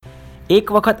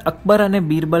એક વખત અકબર અને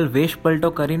બીરબલ વેશ પલટો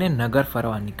કરીને નગર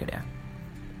ફરવા નીકળ્યા.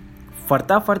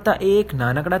 ફરતા ફરતા એ એક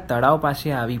નાનકડા તળાવ પાસે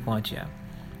આવી પહોંચ્યા.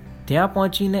 ત્યાં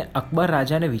પહોંચીને અકબર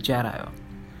રાજાને વિચાર આવ્યો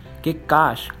કે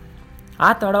કાશ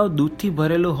આ તળાવ દૂધથી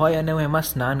ભરેલું હોય અને હું એમાં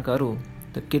સ્નાન કરું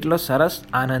તો કેટલો સરસ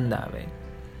આનંદ આવે.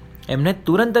 એમણે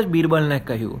તુરંત જ બીરબલને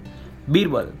કહ્યું,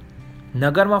 બીરબલ,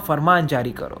 નગરમાં ફરમાન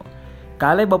જારી કરો.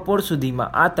 કાલે બપોર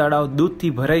સુધીમાં આ તળાવ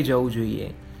દૂધથી ભરાઈ જવું જોઈએ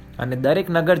અને દરેક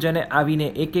નગરજને આવીને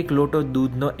એક એક લોટો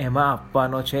દૂધનો એમાં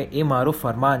આપવાનો છે. એ મારું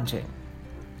ફરમાન છે.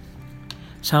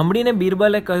 સાંભળીને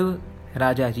બીરબલે કહ્યું,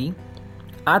 રાજાજી,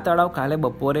 આ તળાવ કાલે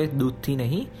બપોરે દૂધથી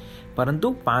નહીં પરંતુ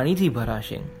પાણીથી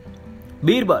ભરાશે.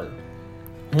 બીરબલ,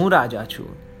 હું રાજા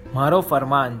છું, મારો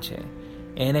ફરમાન છે,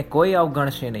 એને કોઈ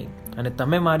અવગણશે નહીં અને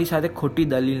તમે મારી સાથે ખોટી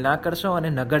દલીલ ના કરશો અને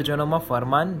નગરજનોમાં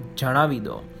ફરમાન જણાવી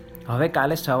દો. હવે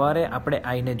કાલે સવારે આપણે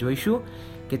આવીને જોઈશું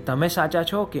કે તમે સાચા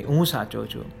છો કે હું સાચો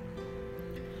છું.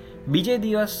 બીજે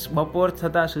દિવસ બપોર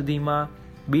થતાં સુધીમાં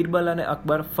બીરબલ અને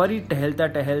અકબર ફરી ટહેલતા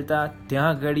ટહેલતા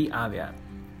ત્યાં ઘડી આવ્યા.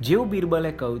 જેવું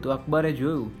બીરબલે કહ્યું તો અકબરે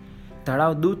જોયું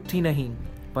તળાવ દૂધથી નહીં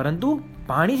પરંતુ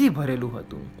પાણીથી ભરેલું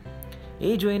હતું.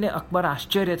 એ જોઈને અકબર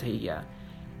આશ્ચર્ય થઈ ગયા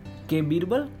કે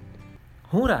બીરબલ,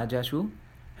 હું રાજા છું,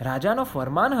 રાજાનો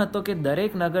ફરમાન હતો કે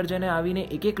દરેક નગરજને આવીને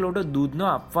એક એક લોટો દૂધનો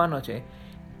આપવાનો છે,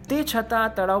 તે છતાં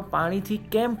આ તળાવ પાણીથી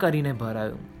કેમ કરીને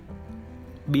ભરાયું?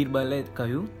 બીરબલે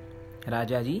કહ્યું,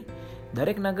 રાજાજી,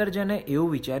 દરેક નગરજને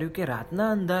એવું વિચાર્યું કે રાતના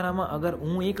અંધારામાં અગર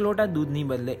હું એક લોટા દૂધની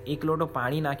બદલે એક લોટો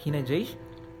પાણી નાખીને જઈશ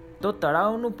તો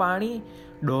તળાવનું પાણી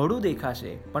ડોળું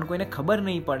દેખાશે પણ કોઈને ખબર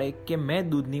નહીં પડે કે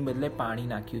મેં દૂધની બદલે પાણી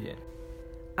નાખ્યું છે.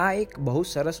 આ એક બહુ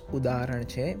સરસ ઉદાહરણ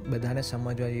છે બધાને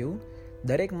સમજવા જેવું.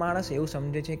 દરેક માણસ એવું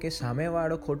સમજે છે કે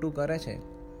સામેવાળો ખોટું કરે છે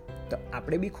તો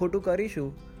આપણે બી ખોટું કરીશું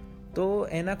તો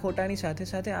એના ખોટાની સાથે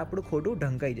સાથે આપણું ખોટું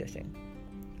ઢંકાઈ જશે.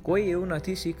 કોઈ એવું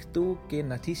નથી શીખતું કે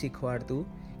નથી શીખવાડતું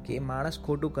કે માણસ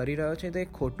ખોટું કરી રહ્યો છે તો એ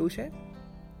ખોટું છે.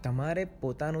 તમારે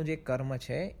પોતાનું જે કર્મ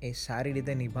છે એ સારી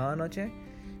રીતે નિભાવવાનો છે.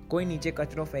 કોઈ નીચે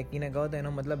કચરો ફેંકીને ગયો તો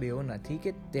એનો મતલબ એવો નથી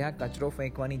કે ત્યાં કચરો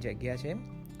ફેંકવાની જગ્યા છે.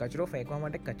 કચરો ફેંકવા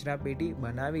માટે કચરા પેટી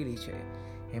બનાવેલી છે,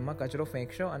 એમાં કચરો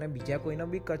ફેંકશો અને બીજા કોઈનો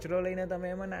બી કચરો લઈને તમે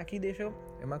એમાં નાખી દેશો,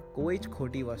 એમાં કોઈ જ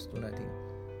ખોટી વસ્તુ નથી.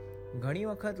 ઘણી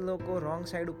વખત લોકો રોંગ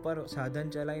સાઈડ ઉપર સાધન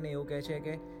ચલાવીને એવું કહે છે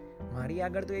કે મારી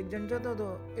આગળ તો એક જણ જતો હતો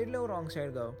એટલે હું રોંગ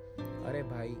સાઈડ ગયો. અરે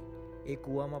ભાઈ, એ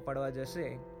કૂવામાં પડવા જશે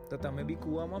તો તમે બી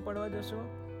કૂવામાં પડવા જશો.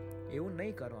 એવું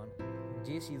નહીં કરવાનું.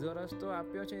 જે સીધો રસ્તો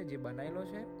આપ્યો છે, જે બનાવેલો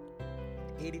છે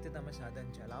એ રીતે તમે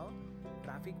સાધન ચલાવો.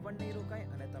 ટ્રાફિક પણ નહીં રોકાય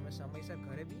અને તમે સમયસર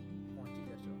ઘરે બી